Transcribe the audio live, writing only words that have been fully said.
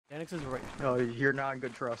Danix is right. No, you're not in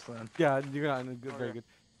good trust then. Yeah, you're not in good, very good.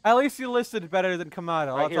 At least you listed better than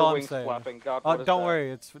Kamado. That's all I'm saying. God, what is don't that?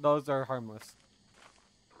 worry, those are harmless.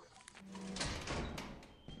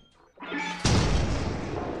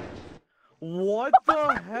 What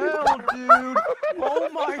the hell, dude? Oh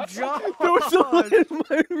my god! There was someone in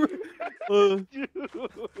my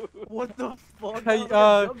What the fuck? Hey,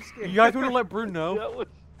 you guys want to let Brune know?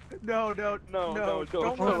 No, don't don't tell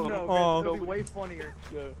him. know. Oh. That'd be way funnier.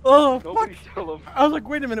 Yeah. Oh, Nobody fuck! tell him. I was like,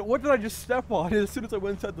 wait a minute, what did I just step on? As soon as I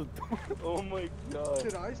went inside the door. Oh my god.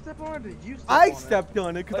 Did I step on it? Did you step I on stepped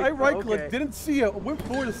on it because Like, I right-clicked, okay. didn't see it, went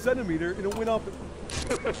forward a centimeter, and it went up.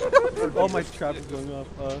 All my trap is going off.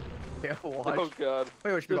 Yeah, watch. Oh god.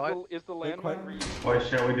 Wait, what should I? Is the landmine for you? What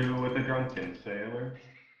shall we do with the drunken sailor?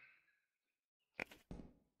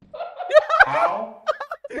 How?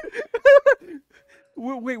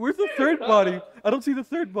 Wait, where's the third body? I don't see the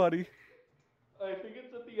third body. I think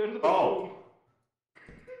it's at the end of the Oh.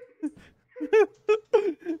 room.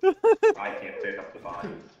 I can't pick up the bodies.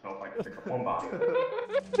 No, if I can pick up one body.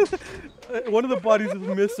 One of the bodies is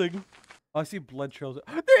missing. Oh, I see blood trails. It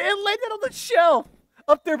landed on the shelf!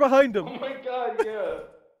 Up there behind him. Oh my god, yeah.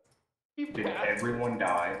 Did everyone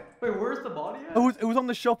die? Wait, where's the body at? It was on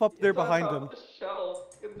the shelf up there behind him. The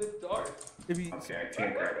shelf in the dark. If you, Okay, I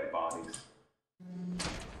can't grab the bodies.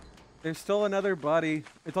 there's still another body.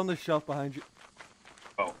 It's on the shelf behind you.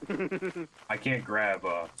 Oh. I can't grab,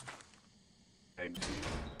 on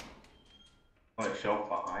the shelf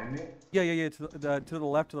behind me? Yeah. To the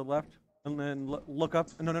left, and then look up.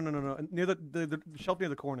 No. Near the shelf near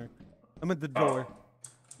the corner. I meant the door.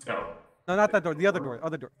 Oh. No, not that door. The other door.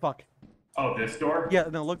 Other door. Fuck. Oh, this door? Yeah.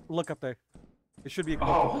 No. Look up there. It should be a.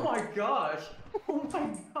 Oh. my gosh! Oh my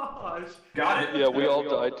gosh! Got it. Yeah, we all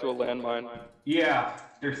died to a landmine. Yeah,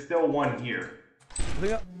 there's still one here.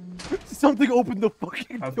 Something opened the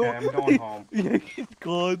fucking door. Okay, I'm going home. Yeah, he's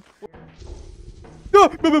gone.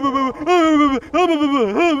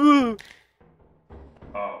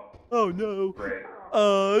 Oh. Oh no. Great.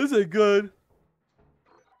 This ain't good.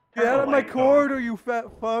 Get out of my corridor, you fat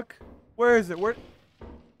fuck. Where is it? Where?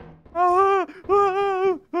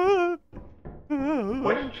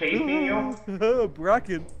 What's chasing you?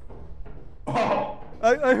 Bracken. Oh.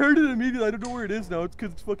 I heard it immediately. I don't know where it is now. It's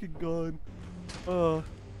because it's fucking gone.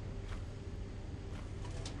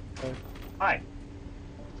 Hi.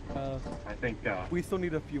 I think, we still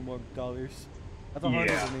need a few more dollars. That's Yeah.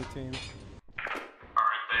 118. Alright,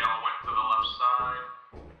 they all went to the left side.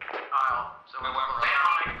 Aisle. So we went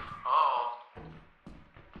right. Oh.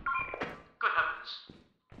 Good heavens.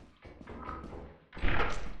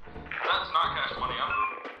 That's not cash money, I'm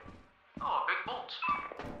moving. Oh, a big bolt.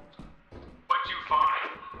 What'd you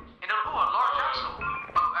find? You know, a large axle. Oh,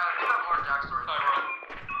 you got a large axle right there.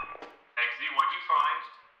 Eggsy, what'd you find?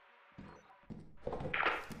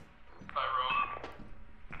 Tyrone.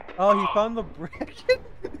 Oh, he found the Bracken?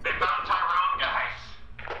 They found Tyrone, guys.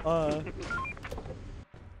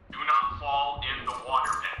 Do not fall in the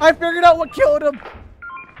water net. I figured out what killed him!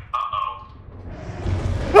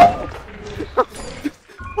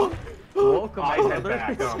 Welcome, I head brother.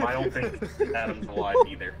 back. I don't think Adam's alive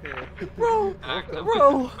either. Bro!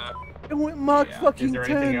 It went Mach fucking Is there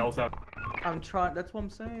 10. anything else up? I'm trying. That's what I'm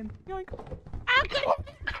saying.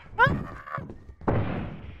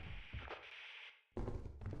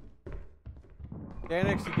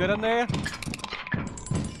 Danix, you good in there?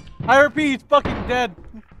 I repeat, he's fucking dead.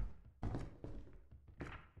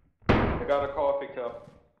 I got a coffee cup.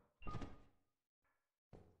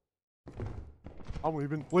 I'm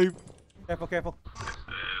leaving. Leave. Careful.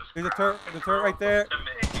 There's a turret right there.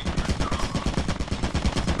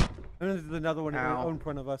 And there's another one in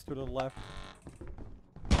front of us to the left.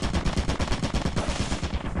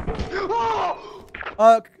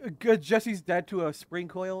 Jesse's dead to a spring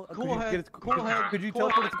coil. Cool head. Could you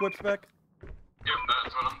teleport his equip spec? Yep,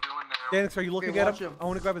 that's what I'm doing now. Danix, are you looking at him? I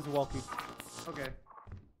want to grab his walkie. Okay.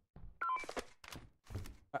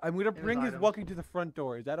 I'm gonna bring his items. walkie to the front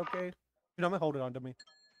door. Is that okay? You know, I'm gonna hold it on to me.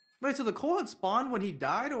 Wait, so the coal had spawned when he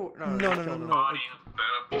died, or No. Body has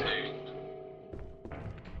been obtained.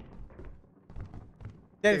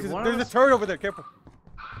 Danix, one there's of a us- turret over there. Careful.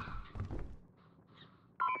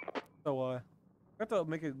 So, I have to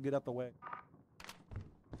make it get out the way.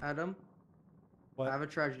 Adam, What? I have a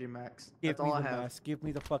tragedy max. Give That's me all I the have. mask. Give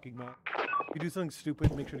me the fucking mask. If you do something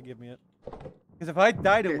stupid, make sure to give me it. Because if I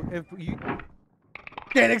died, if you...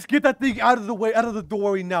 Danix, get that thing out of the way, out of the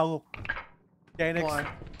doorway now. Danix. Why?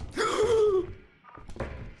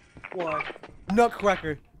 Why?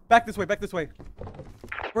 Nutcracker. Back this way.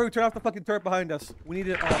 Bro, turn off the fucking turret behind us. We need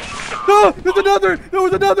it. Ah! There's another! There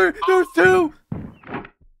was another! There was two!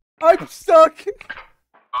 I'm stuck. Where's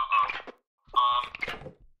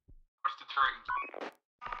the turret?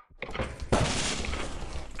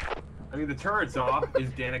 I mean, the turret's off. Is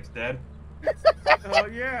Danix dead? Oh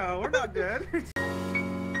yeah, we're not dead.